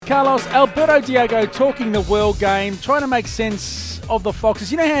Carlos, Alberto Diego talking the world game, trying to make sense of the Foxes.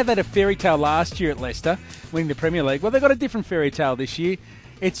 You know how they had a fairy tale last year at Leicester, winning the Premier League? Well, they've got a different fairy tale this year.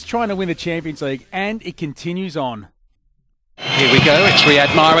 It's trying to win the Champions League, and it continues on. Here we go. It's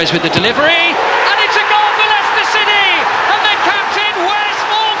Riyad Mahrez with the delivery, and it's a goal for Leicester City. And the captain, Wes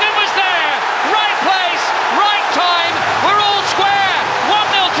Morgan, was there. Right place, right time. We're all square.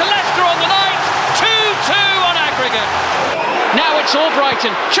 1-0 to Leicester on the night. 2-2 on aggregate. Now it's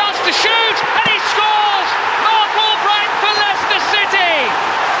Albrighton. Chance to shoot, and he scores. Mark Albright for Leicester City.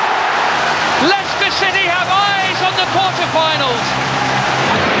 Leicester City have eyes on the quarterfinals.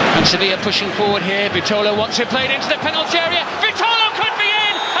 And Sevilla pushing forward here. Vitolo wants it played into the penalty area. Vitolo could be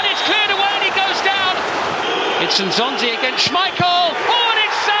in, and it's cleared away, and he goes down. It's Nzonzi against Schmeichel. Oh, and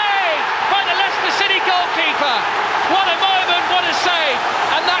it's saved by the Leicester City goalkeeper. What a moment, what a save.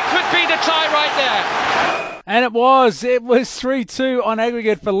 And that could be the tie right there. And it was 3-2 on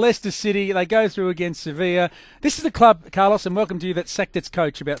aggregate for Leicester City. They go through against Sevilla. This is the club, Carlos, and welcome to you, that sacked its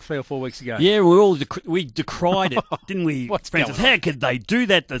coach about 3 or 4 weeks ago. Yeah, we decried it, didn't we, Francis? How could they do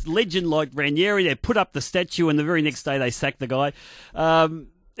that? The legend like Ranieri, they put up the statue, and the very next day they sacked the guy.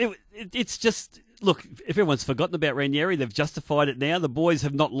 It's just... Look, if everyone's forgotten about Ranieri, they've justified it now. The boys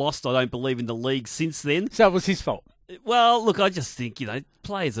have not lost, I don't believe, in the league since then. So it was his fault? Well, look, I just think,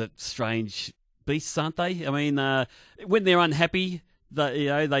 players are strange beasts, aren't they? I mean, when they're unhappy,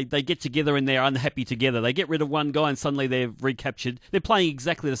 they get together and they're unhappy together. They get rid of one guy and suddenly they're recaptured. They're playing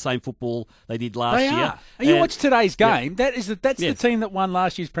exactly the same football they did last year. And you watch today's game. Yeah. That's the team that won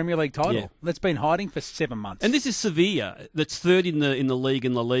last year's Premier League title. That's been hiding for 7 months. And this is Sevilla, that's third in the league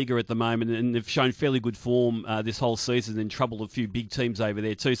in La Liga at the moment, and they've shown fairly good form this whole season and troubled a few big teams over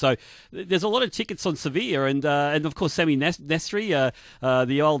there too. So there's a lot of tickets on Sevilla, and of course Sami Nasri,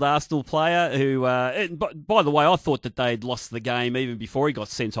 the old Arsenal player, who by the way, I thought that they'd lost the game even before he got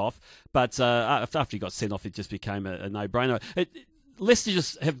sent off, but after he got sent off, it just became a no-brainer. Leicester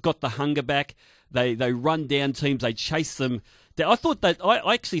just have got the hunger back. They run down teams. They chase them.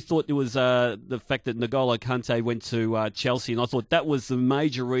 I actually thought it was the fact that N'Golo Kante went to Chelsea, and I thought that was the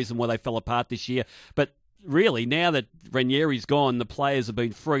major reason why they fell apart this year. But really, now that Ranieri's gone, the players have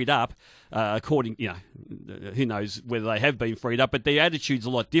been freed up. Who knows whether they have been freed up, but their attitude's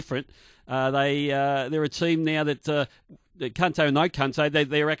a lot different. They're a team now that. Kante or no Kante,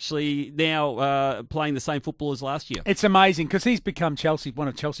 they're actually now playing the same football as last year. It's amazing because he's become one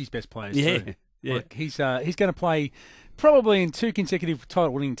of Chelsea's best players. Yeah, too. yeah. Look, he's going to play probably in 2 consecutive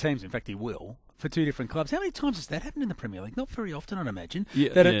title-winning teams. In fact, he will, for 2 different clubs. How many times has that happened in the Premier League? Not very often, I'd imagine.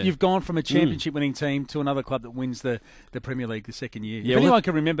 You've gone from a championship-winning team to another club that wins the Premier League the second year. If anyone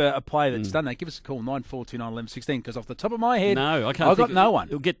can remember a player that's done that, give us a call, 94291116, because off the top of my head, no, I can't. I've got no one.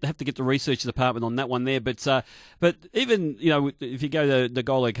 You'll have to get the research department on that one there. But even if you go to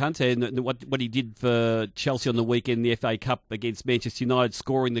N'Golo Kante and what he did for Chelsea on the weekend, the FA Cup against Manchester United,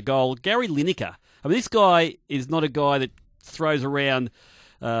 scoring the goal, Gary Lineker. I mean, this guy is not a guy that throws around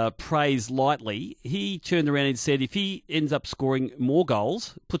praise lightly. He turned around and said if he ends up scoring more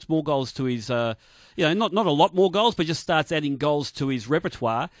goals, puts more goals to his, not a lot more goals, but just starts adding goals to his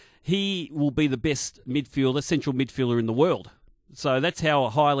repertoire, he will be the best central midfielder in the world. So that's how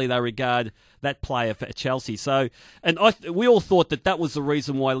highly they regard that player for Chelsea. So, and we all thought that was the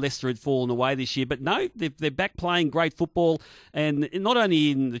reason why Leicester had fallen away this year. But no, they're back playing great football, and not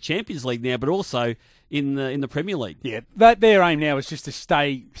only in the Champions League now, but also in the Premier League. Yeah, their aim now is just to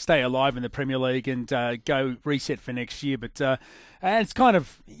stay alive in the Premier League and go reset for next year. But and it's kind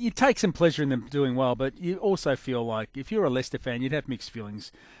of, you take some pleasure in them doing well, but you also feel like if you're a Leicester fan, you'd have mixed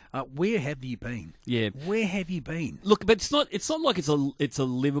feelings. Where have you been? Yeah, where have you been? Look, but it's not like it's a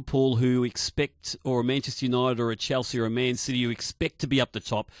Liverpool who expect, or a Manchester United or a Chelsea or a Man City who expect to be up the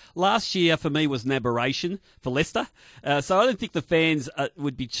top. Last year for me was an aberration for Leicester, so I don't think the fans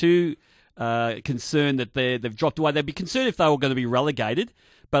would be too concerned that they've dropped away. They'd be concerned if they were going to be relegated,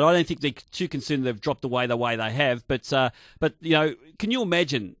 but I don't think they're too concerned they've dropped away the way they have. But can you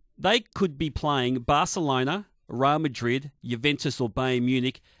imagine they could be playing Barcelona, Real Madrid, Juventus or Bayern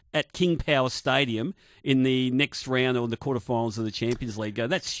Munich at King Power Stadium in the next round or in the quarterfinals of the Champions League.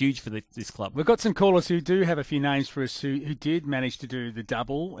 That's huge for this club. We've got some callers who do have a few names for us who did manage to do the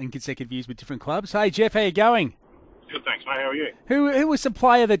double in consecutive years with different clubs. Hey, Jeff, how you going? Good, thanks, mate. How are you? Who was the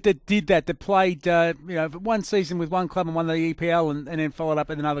player that did that played one season with one club and won the EPL and then followed up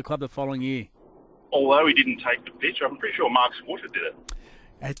at another club the following year? Although he didn't take the pitch, I'm pretty sure Mark Squatter did it.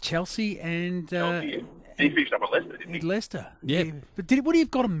 At Chelsea and... Chelsea. He finished up at Leicester, didn't he? At Leicester. Yeah. But would he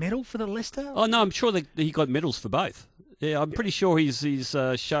have got a medal for the Leicester? Oh, no, I'm sure that he got medals for both. Yeah, I'm pretty sure he's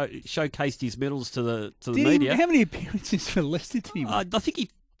showcased his medals to the media. How many appearances for Leicester did he make? I think he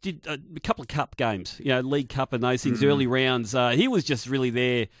did a couple of cup games, League Cup and those things, early rounds. He was just really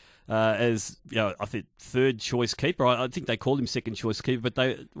there as, I think, third choice keeper. I think they called him second choice keeper, but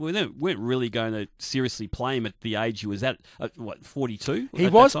they weren't really going to seriously play him at the age he was at 42? He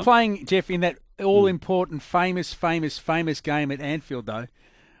was playing, Jeff, in that all-important, famous game at Anfield, though,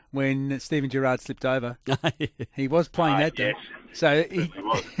 when Steven Gerrard slipped over. He was playing that day. Yes. So,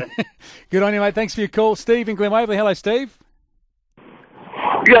 good on you, mate. Thanks for your call. Steve in Glen Waverley. Hello, Steve.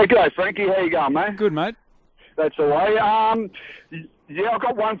 Yeah, g'day, Frankie. How you going, mate? Good, mate. That's the way. Yeah, I've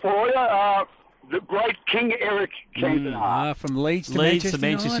got one for you. The great King Eric Cantona. From Leeds to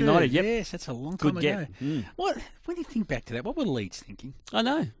Manchester United. Yep. Yes, that's a long time ago. Mm. When do you think back to that, what were Leeds thinking? I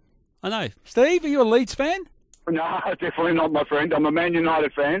know. Steve, are you a Leeds fan? No, definitely not, my friend. I'm a Man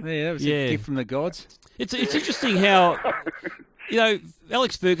United fan. Yeah, that was a gift from the gods. It's interesting how,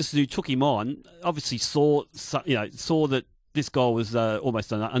 Alex Ferguson, who took him on, obviously saw that this guy was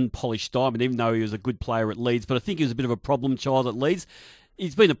almost an unpolished diamond, even though he was a good player at Leeds. But I think he was a bit of a problem child at Leeds.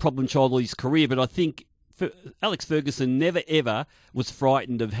 He's been a problem child all his career, but I think Alex Ferguson never, ever was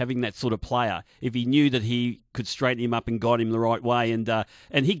frightened of having that sort of player if he knew that he could straighten him up and guide him the right way.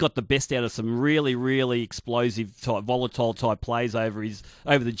 And he got the best out of some really, really explosive type, volatile type plays over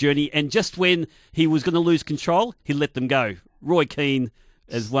the journey. And just when he was going to lose control, he let them go. Roy Keane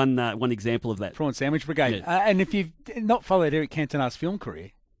as one example of that. Prawn Sandwich Brigade. Yeah. And if you've not followed Eric Cantona's film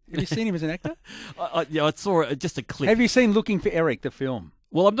career, have you seen him as an actor? I saw just a clip. Have you seen Looking for Eric, the film?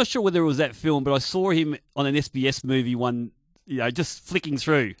 Well, I'm not sure whether it was that film, but I saw him on an SBS movie just flicking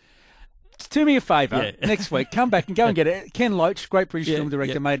through. Do me a favour, next week, come back and go and get it. Ken Loach, great British film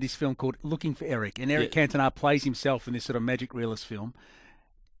director, made this film called Looking for Eric, and Eric Cantona plays himself in this sort of magic realist film.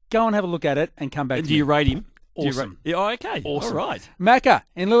 Go and have a look at it and come back. And do you rate him? Awesome. Okay. Awesome. All right. Macca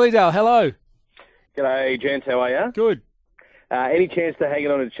in Lilydale, hello. G'day, gents. How are you? Good. Any chance to hang it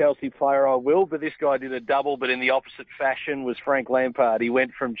on a Chelsea player, I will, but this guy did a double, but in the opposite fashion, was Frank Lampard. He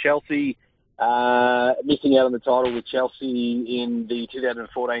went from Chelsea, missing out on the title with Chelsea in the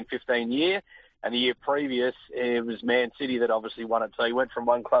 2014-15 year, and the year previous, it was Man City that obviously won it. So he went from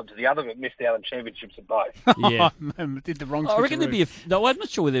one club to the other, but missed out on championships at both. Yeah. Did the wrong I reckon there'd be I'm not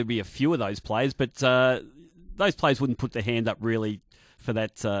sure whether there'd be a few of those players, but those players wouldn't put their hand up really for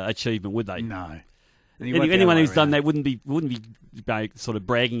that achievement, would they? No. Anyone who's done that wouldn't be sort of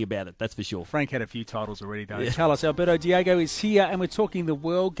bragging about it, that's for sure. Frank had a few titles already, though. Yeah. Carlos Alberto Diego is here, and we're talking the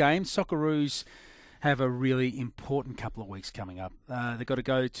World Games. Socceroos have a really important couple of weeks coming up. They've got to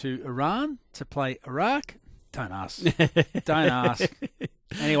go to Iran to play Iraq. Don't ask. Don't ask.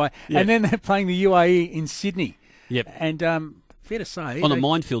 Anyway, and then they're playing the UAE in Sydney. Yep. And fair to say... On a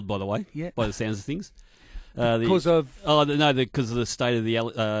minefield, by the way, by the sounds of things. Because of the state of the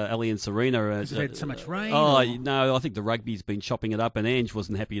Allianz Arena. Has had so much rain? No, I think the rugby's been chopping it up, and Ange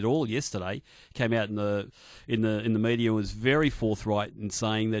wasn't happy at all yesterday. Came out in the media and was very forthright in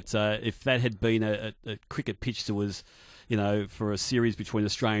saying that if that had been a cricket pitch that was, for a series between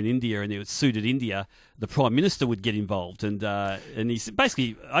Australia and India, and it suited India, the Prime Minister would get involved, and he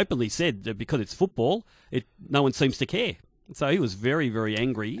basically openly said that because it's football, no one seems to care. So he was very, very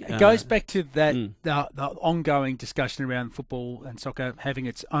angry. It goes back to that the ongoing discussion around football and soccer having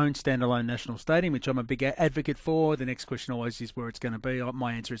its own standalone national stadium, which I'm a big advocate for. The next question always is where it's going to be.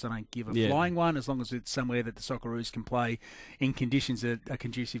 My answer is I don't give a flying one, as long as it's somewhere that the Socceroos can play in conditions that are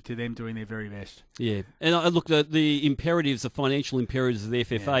conducive to them doing their very best. Yeah, and I look at the imperatives, the financial imperatives of the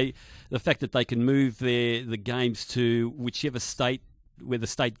FFA, the fact that they can move the games to whichever state where the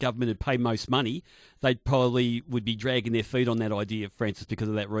state government would pay most money, they probably would be dragging their feet on that idea, Francis, because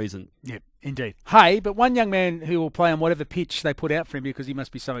of that reason. Yep, indeed. Hey, but one young man who will play on whatever pitch they put out for him because he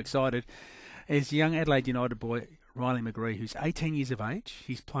must be so excited is young Adelaide United boy Riley McGree, who's 18 years of age.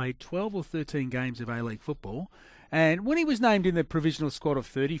 He's played 12 or 13 games of A-League football. And when he was named in the provisional squad of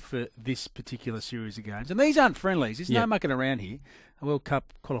 30 for this particular series of games, and these aren't friendlies, there's no mucking around here, a World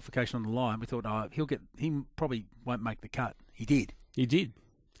Cup qualification on the line, we thought, he probably won't make the cut. He did. He did.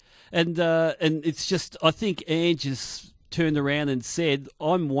 And it's just, I think Ange has turned around and said,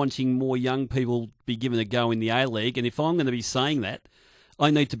 I'm wanting more young people to be given a go in the A-League, and if I'm going to be saying that, I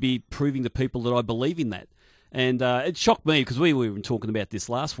need to be proving to people that I believe in that. And it shocked me because we were even talking about this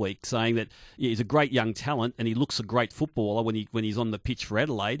last week, saying that he's a great young talent and he looks a great footballer when he's on the pitch for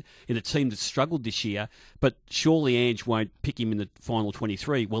Adelaide in a team that struggled this year. But surely Ange won't pick him in the final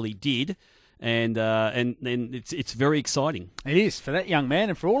 23. Well, he did. And it's very exciting. It is for that young man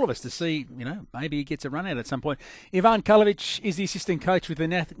and for all of us to see, maybe he gets a run out at some point. Ivan Kalovic is the assistant coach with the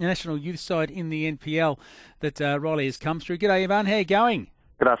national youth side in the NPL that Riley has come through. G'day, Ivan. How are you going?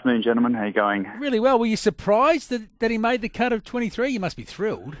 Good afternoon, gentlemen. How are you going? Really well. Were you surprised that he made the cut of 23? You must be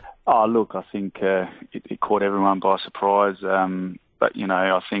thrilled. Oh, look, I think it caught everyone by surprise. But,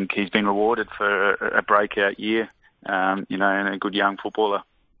 I think he's been rewarded for a breakout year, and a good young footballer.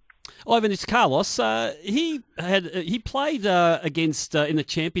 Ivan, it's Carlos. He played against in the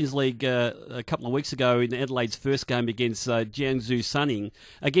Champions League a couple of weeks ago in Adelaide's first game against Jiangsu Suning,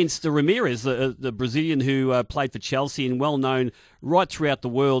 against Ramirez, the Brazilian who played for Chelsea and well known right throughout the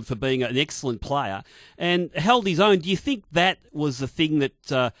world for being an excellent player, and held his own. Do you think that was the thing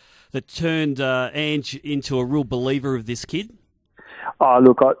that turned Ange into a real believer of this kid? Oh,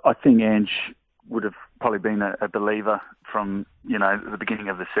 look, I think Ange would have probably been a believer from, the beginning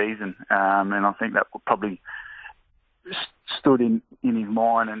of the season. And I think that probably stood in his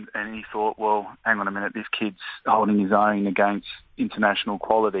mind and he thought, well, hang on a minute, this kid's holding his own against international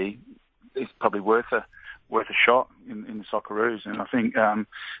quality. It's probably worth a shot in the Socceroos. And I think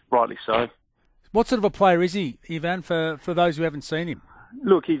rightly so. What sort of a player is he, Ivan, for those who haven't seen him?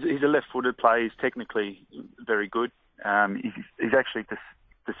 Look, he's a left-footed player. He's technically very good. He's actually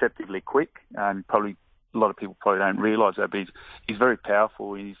deceptively quick. Probably a lot of people probably don't realise that, but he's very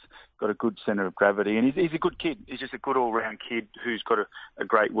powerful. He's got a good centre of gravity, and he's a good kid. He's just a good all-round kid who's got a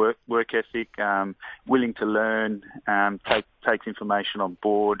great work ethic, willing to learn, takes information on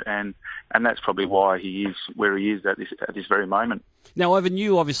board, and that's probably why he is where he is at this very moment. Now, Ivan,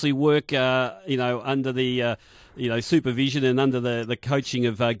 you obviously work, under the supervision and under the coaching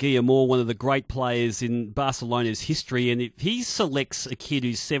of Guillermo, one of the great players in Barcelona's history. And if he selects a kid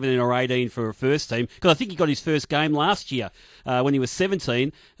who's 17 or 18 for a first team, because I think he got his first game last year when he was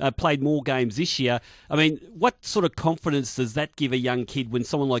 17, played more games this year. I mean, what sort of confidence does that give a young kid when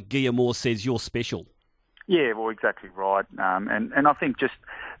someone like Guillermo says you're special? Yeah, well, exactly right. And I think just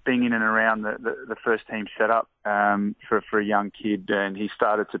being in and around the first team setup for a young kid, and he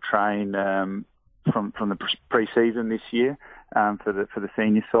started to train from the pre-season this year for the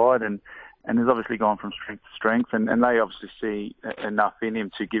senior side, and has obviously gone from strength to strength, and they obviously see enough in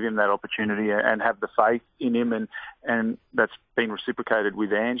him to give him that opportunity and have the faith in him, and that's been reciprocated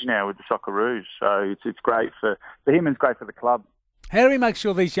with Ange now with the Socceroos. So it's great for him and it's great for the club. How do we make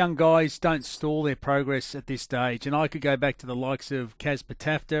sure these young guys don't stall their progress at this stage? And I could go back to the likes of Kaz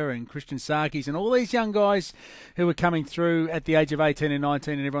Patafta and Christian Sarkis and all these young guys who were coming through at the age of 18 and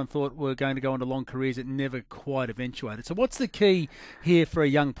 19 and everyone thought were going to go into long careers that never quite eventuated. So what's the key here for a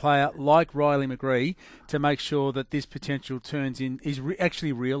young player like Riley McGree to make sure that this potential is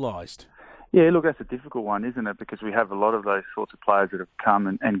actually realised? Yeah, look, that's a difficult one, isn't it? Because we have a lot of those sorts of players that have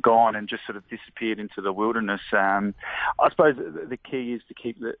come and gone and just sort of disappeared into the wilderness. I suppose the key is to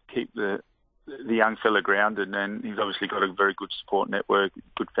keep the young fella grounded, and he's obviously got a very good support network.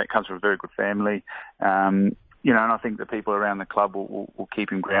 Comes from a very good family. And I think the people around the club will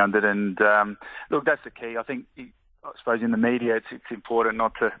keep him grounded. And look, that's the key. I think. I suppose in the media, it's important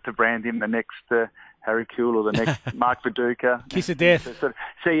not to brand him the next Harry Kuehl or the next Mark Viduka. Kiss of death.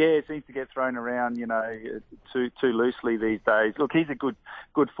 It seems to get thrown around, too loosely these days. Look, he's a good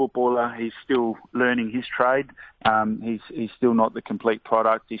footballer. He's still learning his trade. He's still not the complete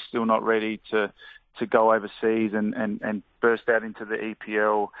product. He's still not ready to go overseas and burst out into the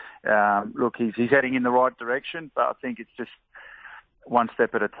EPL. Look, he's heading in the right direction, but I think it's just one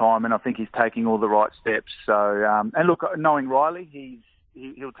step at a time, and I think he's taking all the right steps. So, and look, knowing Riley,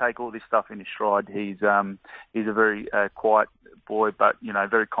 he'll take all this stuff in his stride. He's a very quiet boy, but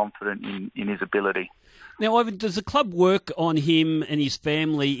very confident in his ability. Now, Ivan, does the club work on him and his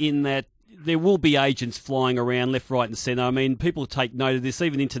family in that there will be agents flying around left, right and centre? I mean, people take note of this.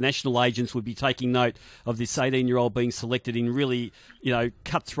 Even international agents would be taking note of this 18-year-old being selected in really,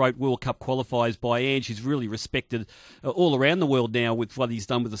 cutthroat World Cup qualifiers by Ange, who's really respected all around the world now with what he's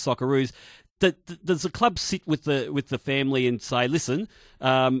done with the Socceroos. Does the club sit with the family and say, listen,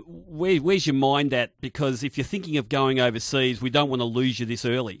 where's your mind at? Because if you're thinking of going overseas, we don't want to lose you this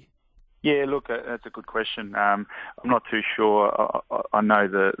early. Yeah, look, that's a good question. I'm not too sure. I know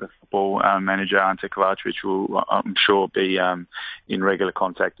the football manager, Ante Kovacevic, will, I'm sure, be in regular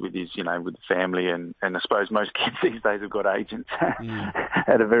contact with his, with the family, and I suppose most kids these days have got agents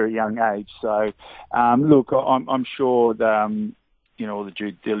at a very young age. So, look, I'm sure that, all the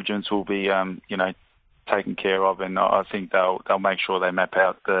due diligence will be, taken care of, and I think they'll make sure they map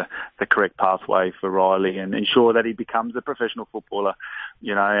out the correct pathway for Riley and ensure that he becomes a professional footballer.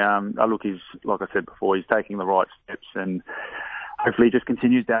 Look, he's, like I said before, he's taking the right steps, and hopefully he just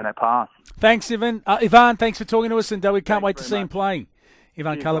continues down that path. Thanks, Ivan. Ivan, thanks for talking to us, and we can't wait to see him play.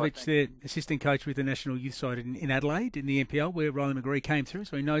 Ivan Karlovic, the assistant coach with the National Youth side in Adelaide in the NPL, where Riley McGree came through,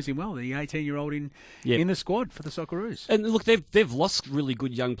 so he knows him well. The 18-year-old in the squad for the Socceroos. And look, they've lost really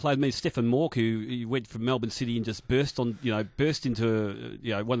good young players. I mean, Stefan Mork, who went from Melbourne City and just burst into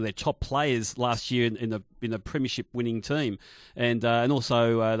one of their top players last year in a premiership winning team, and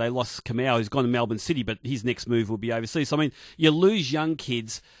also they lost Kamau, who's gone to Melbourne City, but his next move will be overseas. So I mean, you lose young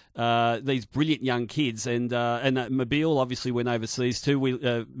kids. These brilliant young kids, and Mobile obviously went overseas too.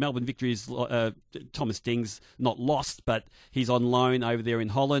 Melbourne Victory is Thomas Deng's not lost, but he's on loan over there in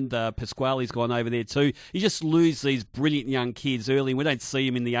Holland. Pasquale's gone over there too. You just lose these brilliant young kids early, and we don't see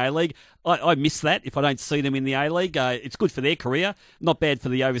them in the A-League. I miss that if I don't see them in the A-League. It's good for their career, not bad for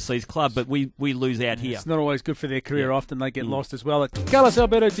the overseas club, but we lose out here. It's not always good for their career. Often they get lost as well. Carlos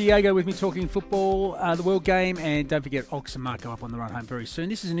Alberto Diego with me talking football, the World Game, and don't forget Ox and Marco up on the run home very soon.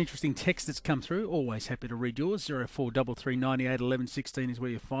 This is an interesting text that's come through. Always happy to read yours. 0433 98 11 16 is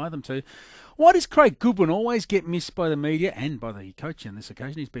where you fire them to. Why does Craig Goodwin always get missed by the media and by the coach on this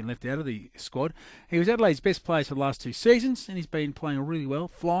occasion? He's been left out of the squad. He was Adelaide's best player for the last 2 seasons, and he's been playing really well,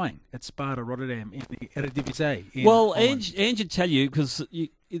 flying at Sparta Rotterdam in the Eredivisie. Well, Ange would tell you, because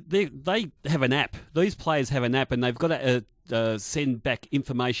they have an app. These players have an app, and they've got to send back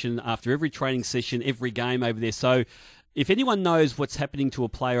information after every training session, every game over there. So if anyone knows what's happening to a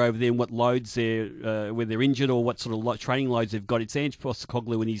player over there and what loads where they're injured or what sort of training loads they've got, it's Ange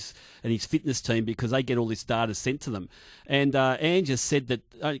Postecoglou and his fitness team, because they get all this data sent to them. And Ange has said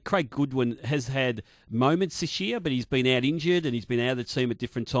that Craig Goodwin has had moments this year, but he's been out injured and he's been out of the team at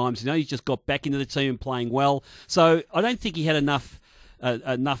different times. He's just got back into the team and playing well. So I don't think he had enough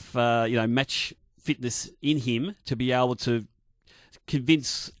match fitness in him to be able to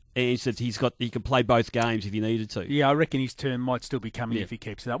convince Ange that he can play both games if he needed to. Yeah, I reckon his turn might still be coming if he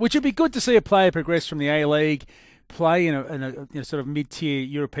keeps it up. Which would be good to see a player progress from the A-League, play in a sort of mid-tier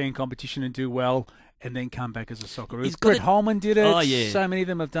European competition and do well, and then come back as a Socceroo. Brett Holman did it. Oh, yeah. So many of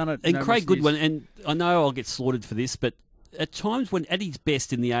them have done it. And Craig Goodwin, and I know I'll get slaughtered for this, but at times when at his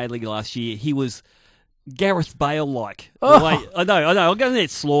best in the A-League last year, he was Gareth Bale-like. I know, I'm going to get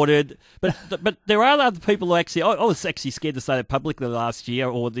slaughtered. But there are other people who actually... I was actually scared to say that publicly last year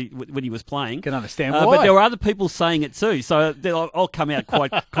or when he was playing. Can understand why. But there were other people saying it too, so I'll come out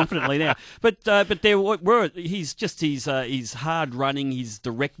quite confidently now. But there were... His hard running, his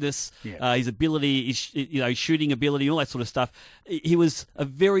directness, his ability, his shooting ability, all that sort of stuff. He was a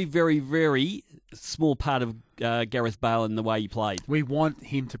very, very, very small part of Gareth Bale in the way he played. We want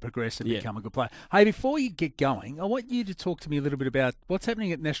him to progress and become a good player. Hey, before you get going, I want you to talk to me a little bit about what's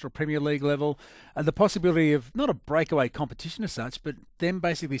happening at National Premier League level, and the possibility of not a breakaway competition as such, but them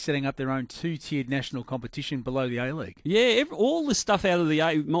basically setting up their own 2-tiered national competition below the A-League. Yeah, all the stuff out of the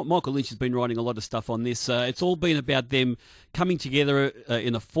A... Michael Lynch has been writing a lot of stuff on this. It's all been about them coming together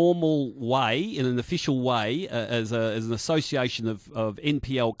in a formal way, in an official way, as an association of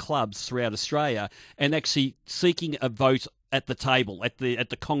NPL clubs throughout Australia, and actually seeking a vote at the table, at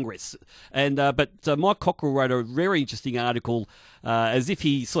the Congress. And but Mike Cockrell wrote a very interesting article, as if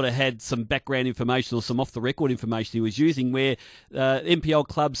he sort of had some background information or some off-the-record information he was using, where NPL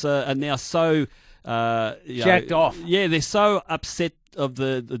clubs are now so... jacked off. Yeah, they're so upset of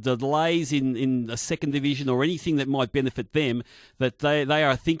the delays in a second division or anything that might benefit them, that they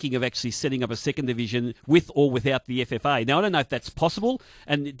are thinking of actually setting up a second division with or without the FFA. Now, I don't know if that's possible,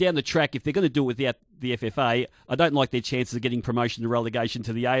 and down the track, if they're going to do it without the FFA, I don't like their chances of getting promotion to relegation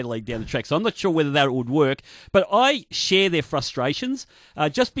to the A-League down the track. So I'm not sure whether that would work, but I share their frustrations,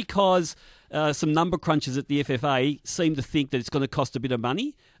 just because some number crunchers at the FFA seem to think that it's going to cost a bit of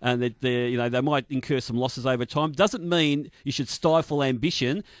money and that they might incur some losses over time. Doesn't mean you should stifle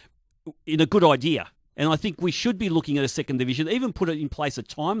ambition in a good idea. And I think we should be looking at a second division, even put it in place a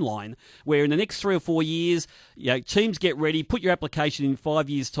timeline where in the next 3 or 4 years, teams get ready, put your application in 5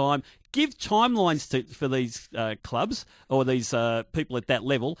 years' time, give timelines for these clubs or these people at that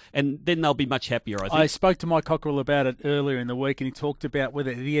level, and then they'll be much happier, I think. I spoke to Mike Cockrell about it earlier in the week, and he talked about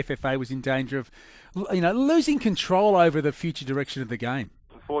whether the FFA was in danger of losing control over the future direction of the game.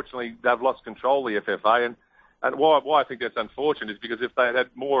 Unfortunately, they've lost control of the FFA, and why I think that's unfortunate is because if they had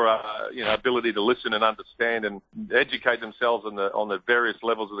more ability to listen and understand and educate themselves on the various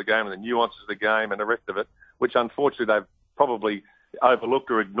levels of the game and the nuances of the game and the rest of it, which unfortunately they've probably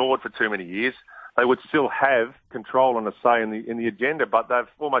overlooked or ignored for too many years, they would still have control and a say in the agenda, but they've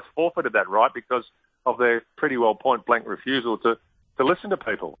almost forfeited that right because of their pretty well point blank refusal to listen to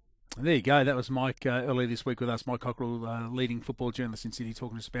people. There you go. That was Mike earlier this week with us. Mike Cockrell, leading football journalist in Sydney,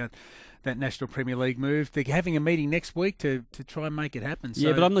 talking to us about that National Premier League move. They're having a meeting next week to try and make it happen.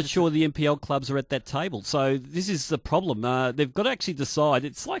 Yeah, but I'm not sure the NPL clubs are at that table. So this is the problem. They've got to actually decide.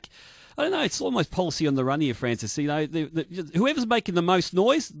 It's like, I don't know, it's almost policy on the run here, Francis. You know, whoever's making the most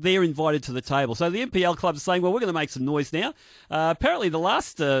noise, they're invited to the table. So the NPL club is saying, well, we're going to make some noise now. Apparently the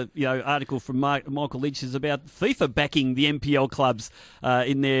last article from Michael Lynch is about FIFA backing the NPL clubs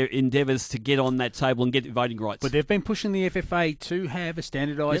in their endeavours to get on that table and get voting rights. But they've been pushing the FFA to have a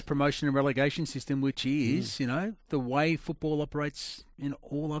standardised promotion and relegation system, which is, the way football operates in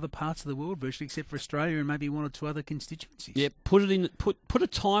all other parts of the world, virtually except for Australia and maybe one or two other constituencies. Yeah, put a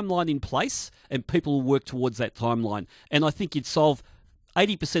timeline in place, and people will work towards that timeline. And I think you'd solve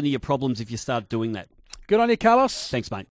 80% of your problems if you start doing that. Good on you, Carlos. Thanks, mate.